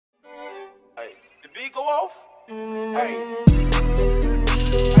beat go off? Hey,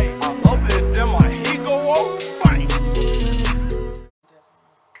 I love it, then my heat go off. Bang.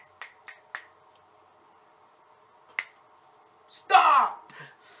 Stop!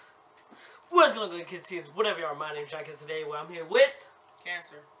 What's going on, kids? It's whatever you are. My name's JAIKIDS today. Where I'm here with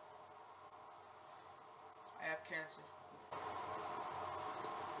Cancer. I have cancer.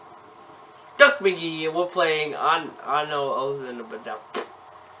 duckmgee, and we're playing I know other than but now.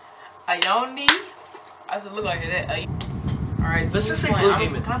 Ayoni. I should look like that. Alright, so let's just say Blue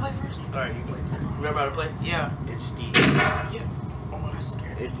Demon. Can I play first? Alright, you play first. Remember how to play? Yeah. It's D. Yeah. Oh, I'm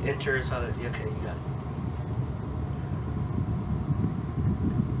scared. It enters how to. Okay, you got it.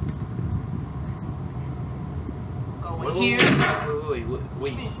 Go in here.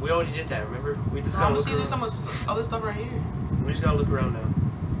 Wait. We already did that. Remember? We just No, gotta I'm look see around. there's so much other stuff right here. We just gotta look around now.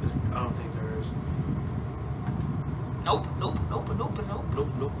 I don't think there is. Nope. Nope.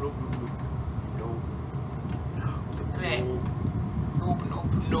 Okay. Nope.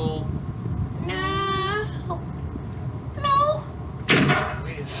 No. No. We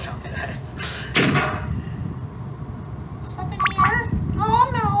didn't stop that. What's up in here? Oh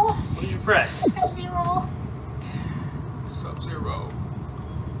no. What did you press? Press 0. Sub-Zero.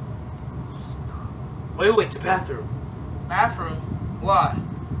 Wait, the bathroom. Bathroom? Why?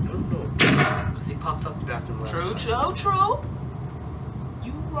 I don't know. Because he popped up the bathroom last time. True.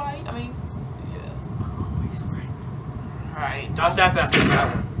 You right. I mean, yeah. Always right. Alright. Not that bathroom,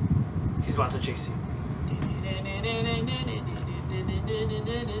 that one. He's about to chase you.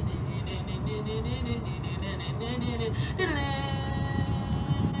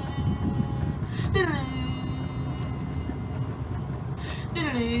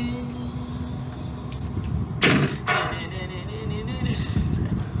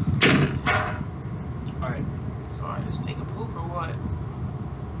 Alright. So I just take a poop or what?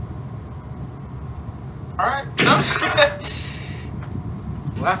 Alright.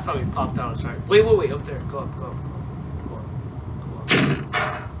 Last time he popped out, sorry. Wait, up there. Go up.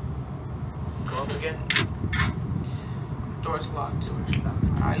 Go up again. Door's locked. Switch lock.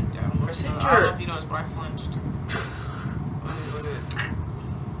 Alright, Messenger. I don't know if you noticed, but I flinched.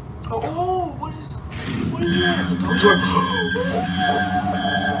 Oh, what is that? It's a door.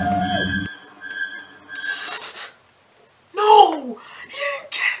 No! You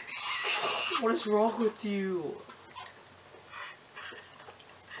didn't get me! What is wrong with you?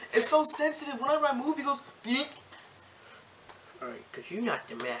 It's so sensitive. Whenever I move, he goes beep. Alright, because you're not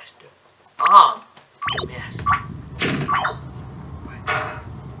the master. I'm the master.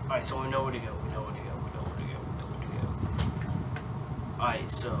 Alright, so we know where to go.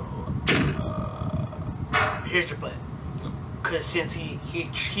 Alright, so here's the plan. Cause since he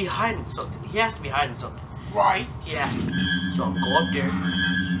hiding something, he has to be hiding something. Right. He has to. So I'm gonna go up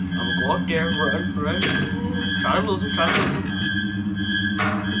there. Run. Try to lose him.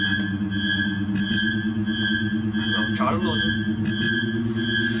 I'm trying to lose him.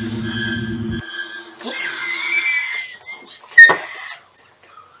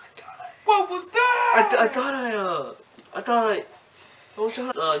 What was that? I thought I was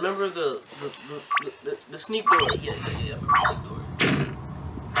trying to remember the sneak door. Yeah, sneak door.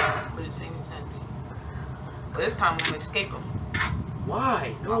 But it's same exact thing. But this time I'm gonna escape him.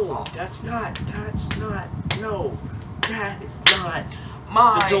 Why? No, that's not. No, that is not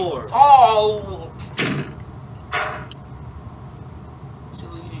the door. Oh. So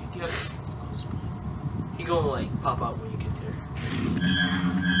you need to get. He gonna like pop out when you get there.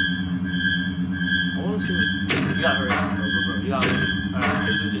 I wanna see what you gotta hurry up, bro. You gotta listen. Alright,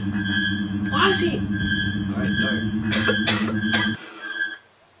 this is it. Why is he? Alright.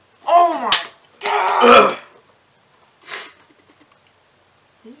 Oh my god!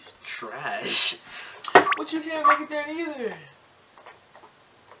 He's trash. But you can't make it there either.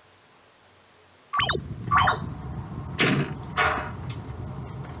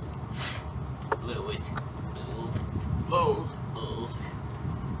 Low.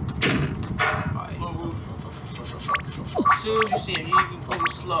 As soon as you see him, you can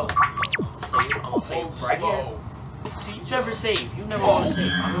move slow. I'm gonna save right here. See, you never save. You never want to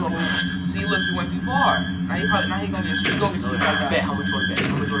save. See, look, you went too far. Now he gonna get you. He's gonna get you. Bet. How much you want to bet?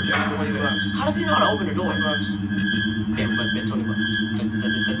 20 bucks. How does he know how to open the door? 20 bucks. Bet 20 bucks.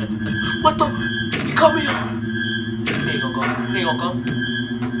 What the? He caught me up. He ain't gonna go.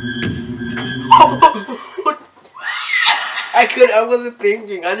 What? I wasn't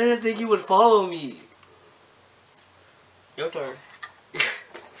thinking. I didn't think he would follow me. Your turn.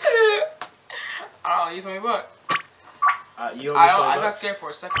 I don't use 20 bucks. I got scared for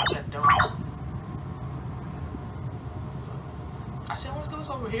a second. I said don't. I said, I want to see what's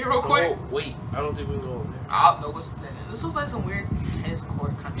over here real quick. Oh, wait, I don't think we can go over there. I don't know what's that. This looks like some weird tennis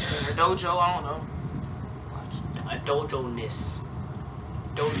court kind of thing. Or dojo, I don't know. A dojo-ness.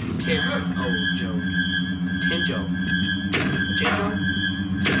 Tenjo.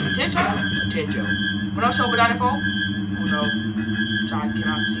 Tenjo. What else show we got it for? Oh no. John, can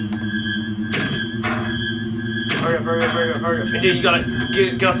I see? Hurry up. And then you gotta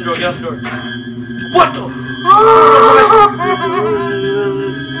get out the door, What the?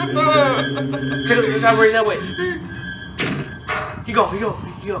 Check it out right that way. He go.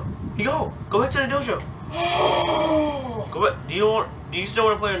 Go back to the dojo. Go back. Do you still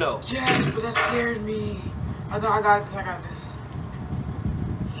want to play or no? Yes, but that scared me. I got this.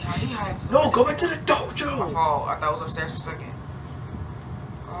 Yeah, he had some. No, go back to the dojo. My fault. I thought it was upstairs for a second.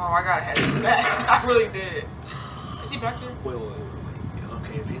 Oh, I gotta head back. I really did. Is he back there? Wait.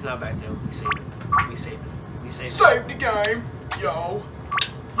 Okay, if he's not back there, we save it. Save the game. Yo.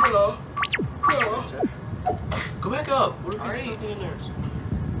 Go back up. What if there's something in there?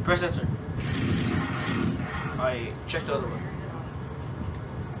 Press enter. I checked the other one.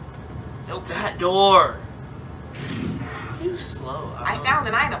 Nope, that door. You slow. I found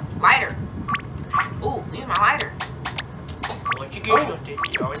an item. Lighter. Ooh, need my lighter. What you get? You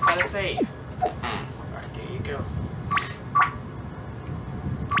always gotta save. Alright, there you go.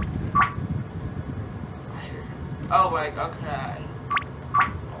 Oh, like, okay.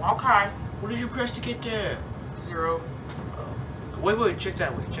 Okay. What did you press to get there? 0. Wait, check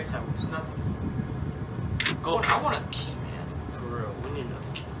that way. Nothing. Go. I want a key, man. For real, we need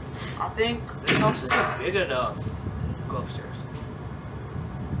another key. I think This house isn't big enough. Go upstairs.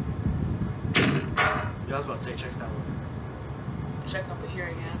 Yeah, I was about to say, check that one. check up here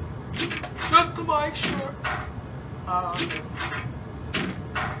again. Just to make sure. Okay.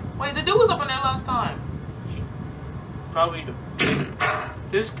 Wait, the dude was up in there last time. Probably the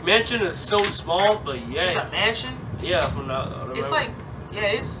this mansion is so small, but yeah. It's a mansion? Yeah, from the it's like, yeah,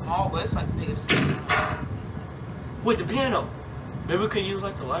 it's small, but it's like bigger than this. Wait, the piano. Maybe we could use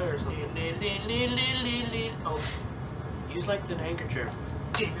like the lighter or something. Oh. Use like the handkerchief.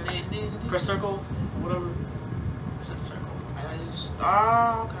 Press circle, whatever. Is it a circle?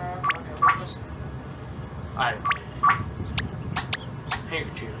 Okay. Alright.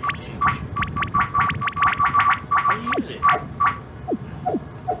 Handkerchief. How do you use it?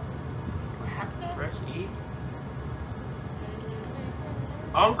 Press E.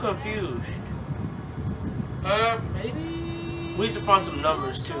 I'm confused. Maybe. We need to find some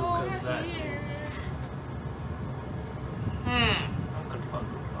numbers too, because that. I'm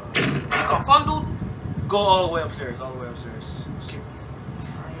Confundu? Go all the way upstairs. Okay.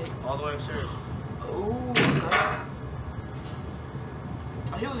 Alright. All the way upstairs. Ooh, okay.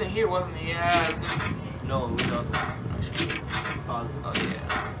 Oh, he was in here, wasn't he? Yeah. No, it was the other one. Oh, yeah.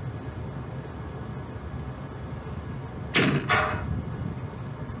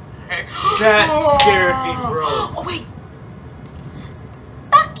 Hey. That scared me, bro. Oh, wait.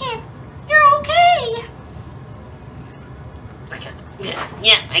 Bucket, you're okay. I can't.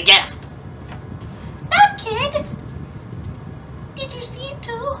 Yeah, I guess. Kid, did you see it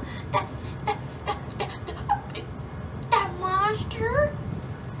too? That monster?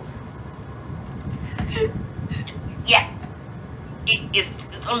 Yeah, it's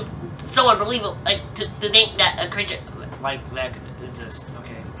so unbelievable. Like to think that a creature Like that could exist.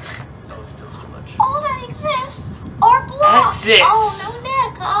 Okay, that was too much. All that exists are blocked. Exits. Oh no,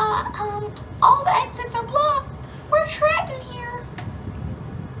 Nick. All the exits are blocked. We're trapped in here.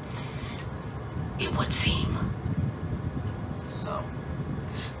 it would seem. So,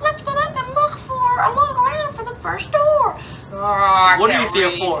 let's split up and look around for the first door. Oh, What do you see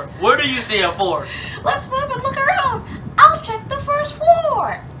it for? What do you see it for? Let's split up and look around. I'll check the first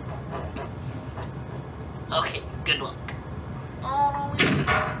floor. Okay, good luck.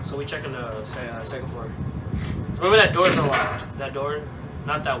 So we checking the second floor. Remember that door's unlocked. That door,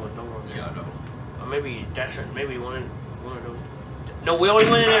 not that one. Don't worry. Yeah, I know. Or maybe that shirt. Maybe one of those. No, we only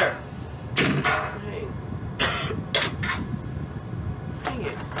went in there. Dang. Dang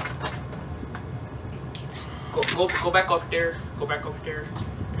it. Go back upstairs. Go back upstairs.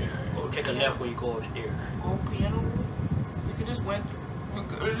 Go take a nap when you go upstairs. Oh, piano. We could just went. We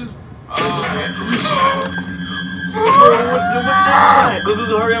could just. Go,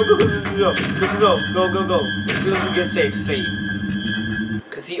 hurry up, go. As soon as we get safe, save.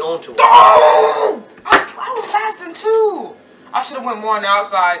 Cause he owned to it. Oh! I was last in 2. I should have went more on the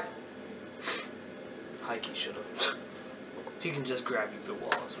outside. Hike should have. He can just grab you through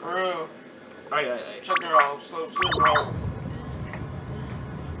walls. For real. Alright. Check it out. So,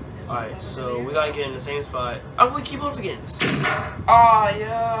 Alright, so we gotta get in the same spot. Oh, we keep on forgetting this. Oh,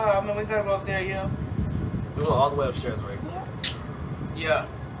 yeah. I mean, we gotta go up there, yeah. We went all the way upstairs, right? Yeah.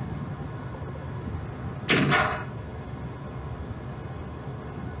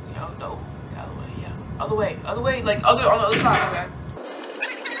 No. The other way, yeah. Other way, like, on the other side, okay?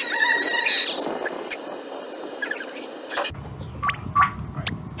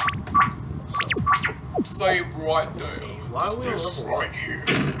 Save right there. Why are we on level 1?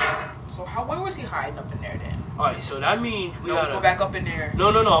 So where was he hiding up in there then? Alright, so that means we gotta go back up in there. No,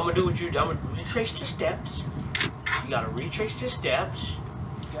 I'm gonna do what you do. I'm gonna retrace the steps. You gotta retrace the steps.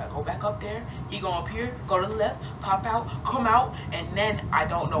 You gotta go back up there. He go up here, go to the left, pop out, come out, and then I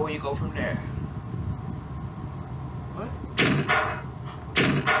don't know where you go from there. What?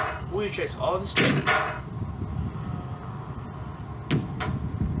 We retrace all the steps.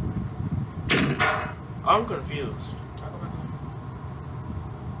 I'm confused.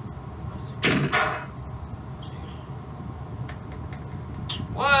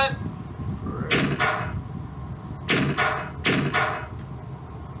 What?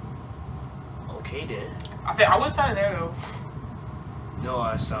 Okay then. I think I went inside of there though. No,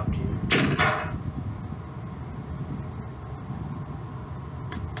 I stopped you.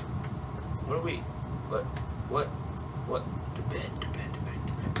 What are we? What? The bed.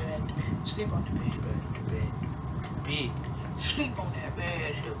 Sleep on the bed. Bed. Sleep on that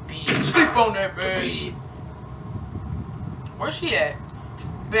bed. The bed. Sleep on that bed. Where's she at?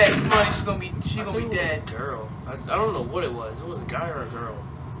 Bet money she's gonna be dead. A girl. I don't know what it was. It was a guy or a girl.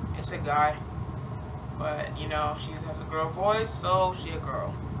 It's a guy. But you know, she has a girl voice, so she a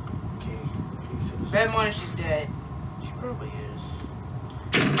girl. Okay. Bet money she's dead. She probably is.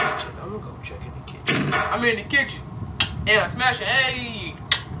 I'm gonna go check in the kitchen. I'm in the kitchen. And I'm smashing, hey!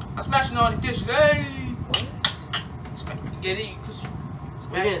 I'm smashing all the dishes, hey! What? Get it? Cause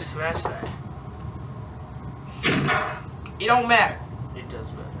We didn't smash that. it don't matter. It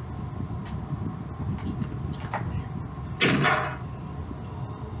does matter.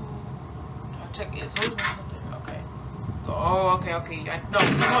 I'll check it. Okay. Oh, okay. No.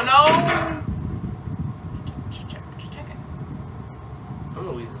 Just check it. I'm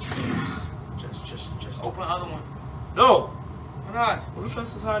gonna leave this place. Just Open the other one. No! Why not? What if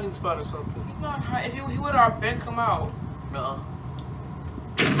that's his hiding spot or something? He's not high. If he would our vent come out. No.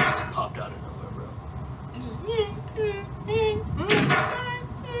 It just popped out of nowhere, bro. It's just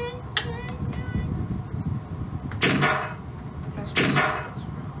That's what it was,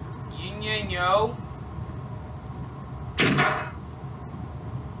 bro. yin yang yo.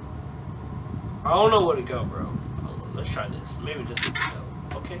 I don't know where to go, bro. Let's try this. Maybe this will go.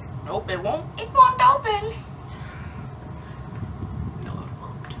 Okay. Nope, it won't. It won't open. No, it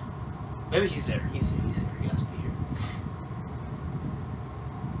won't. Maybe he's there. He's here. He has to be here.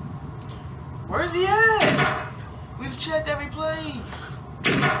 Where's he at? We've checked every place.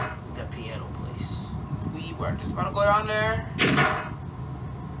 That piano place. We were just about to go down there.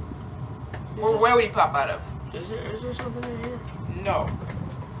 Where would he pop out of? Is there something in here? No.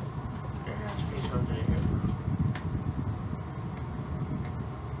 There has to be something in here.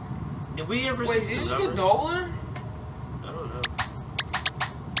 Did we ever see Wait, some did you numbers? get Doubler? I don't know.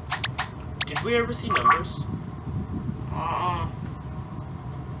 Did we ever see numbers?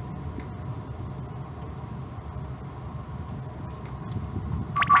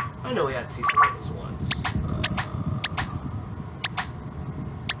 I know we had to see some numbers once.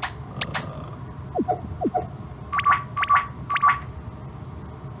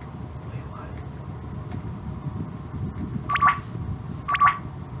 Wait, what?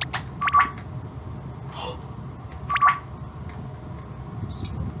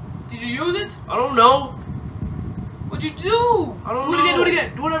 Did you use it? I don't know. What'd you do? I don't Do know. it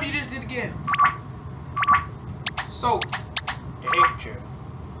again. Do whatever you just did again. Soap. Your handkerchief.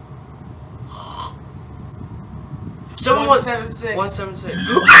 176. 176.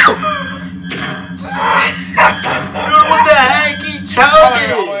 Dude, what the heck? He All the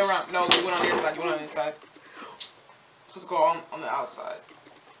choking. way around. No, you went on the inside. You went on the inside. Let's go on the outside.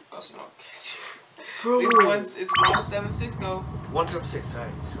 Else you don't kiss you. Bro. It's 176 though. 176,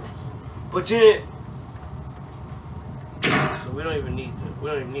 alright. But then, so we don't even need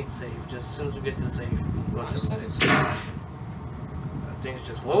to save. Just as soon as we get to the save, 176. I think it's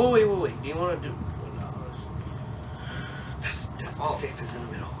just wait. Do you want to do? Well, no, the safe is in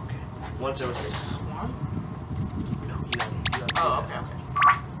the middle. Okay, 176. One? No, you got Oh, okay.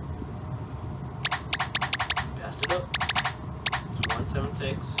 Passed it up. It's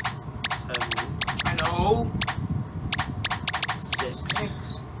 176. 7. I know.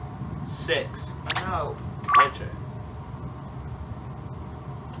 6. I know. Enter.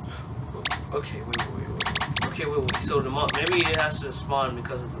 wait. So the maybe it has to spawn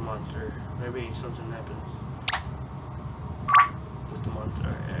because of the monster. Maybe something happens with the monster.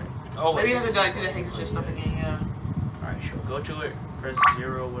 Alright. Oh, maybe you have to like do the handkerchief stuff again. Yeah. Alright, sure. Go to it. Press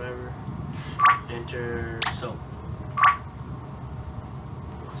 0, whatever. Enter soap.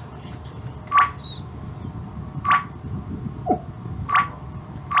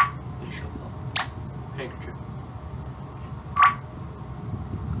 Handkerchief.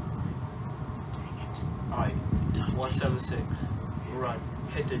 Alright. 176. Run.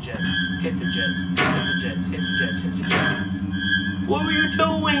 Hit the jets. Hit the jets. Hit the jets. Hit the jets. Hit the jets. What were you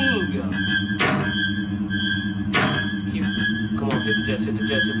doing? Come on, hit the jets. Hit the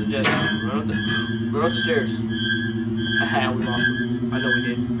jets. Hit the jets. Run up the stairs. Haha, we lost him. I know we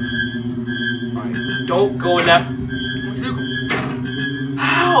did. Alright. Don't go in that.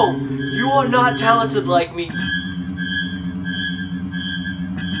 How? You are not talented like me.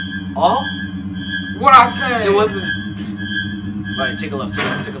 Oh? What I said? It wasn't. Alright, take a left, take a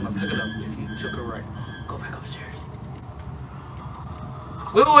left, take a left, take a left. If you took a right, go back upstairs.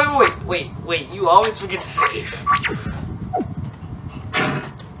 Wait. You always forget to save. What's it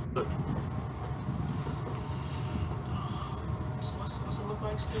look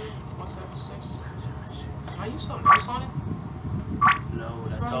like still? 176. Can I use something else on it? No,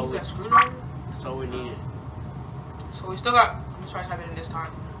 that's all we. That screwdriver? That's all we needed. So we still got. Let me try to type it in this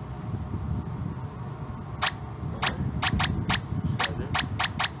time. 7, 6.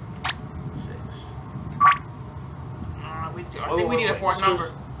 I think we need a fourth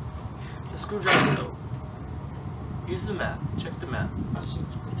number. The screwdriver though. Use the map. Check the map.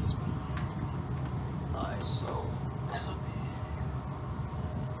 Alright, so that's up here.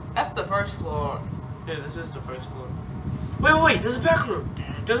 That's the first floor. Yeah, this is the first floor. Wait, there's a back room.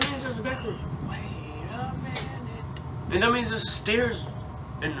 That means there's a back room. Wait a minute. And that means there's stairs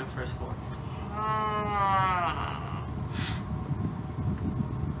in the first floor.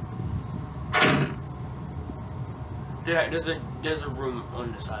 Yeah, there's a room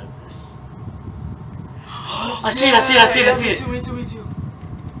on the side of this. I see it. Me too.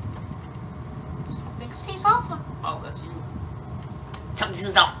 Something seems off. Oh, that's you.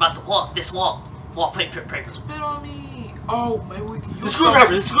 Something's off about the wall. This wall. Wallpaper. Spit on me. Oh, maybe we can use the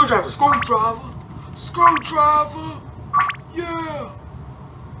screwdriver. Screwdriver. Yeah.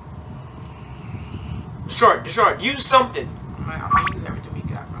 Short. Use something. I'm gonna use everything we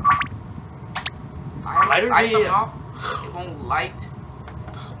got, bro. Light something off. It won't light.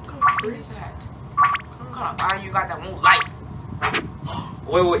 What is that? What kind of lighter you got that won't light?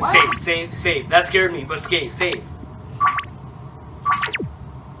 Wait. What? Save. That scared me, but save.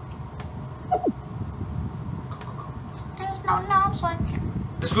 There's no knob, so I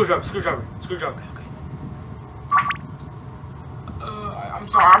can't. The screwdriver. Okay. I'm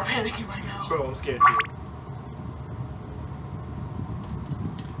sorry, I'm panicking right now. Bro, I'm scared too.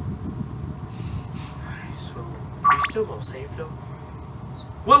 Alright, so we still gonna save though?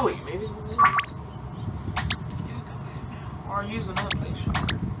 Wait, maybe. Or use another place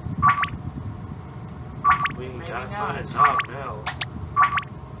shot. We gotta find a knob now.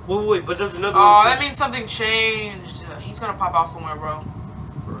 Wait, but there's another Oh, one. that means something changed. He's gonna pop out somewhere, bro.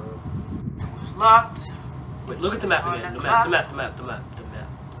 For real. It's locked. Wait, look at the map again. The map. Okay.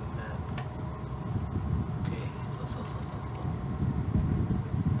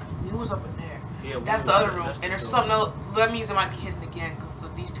 He was up in there. Yeah, That's the other room. that's And there's the something else. That means it might be hidden again because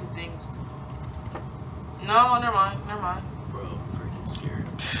of these two things. No, never mind. Bro, I'm freaking scared.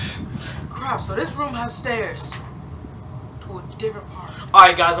 Crap, so this room has stairs to a different part.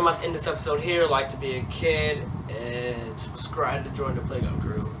 Alright guys, I'm about to end this episode here. Like to be a kid and subscribe to join the Playground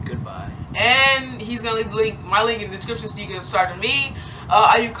crew. Goodbye. And he's gonna leave my link in the description so you can start to me.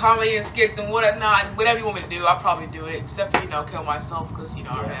 I do comedy and skits and whatnot. Whatever you want me to do, I'll probably do it. Except for, kill myself because, I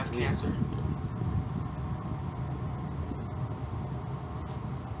have cancer.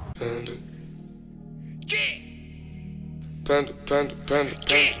 Panda.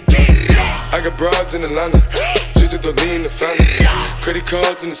 I got broads in Atlanta, just to lean the family. Credit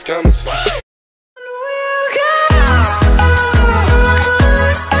cards in the scammers.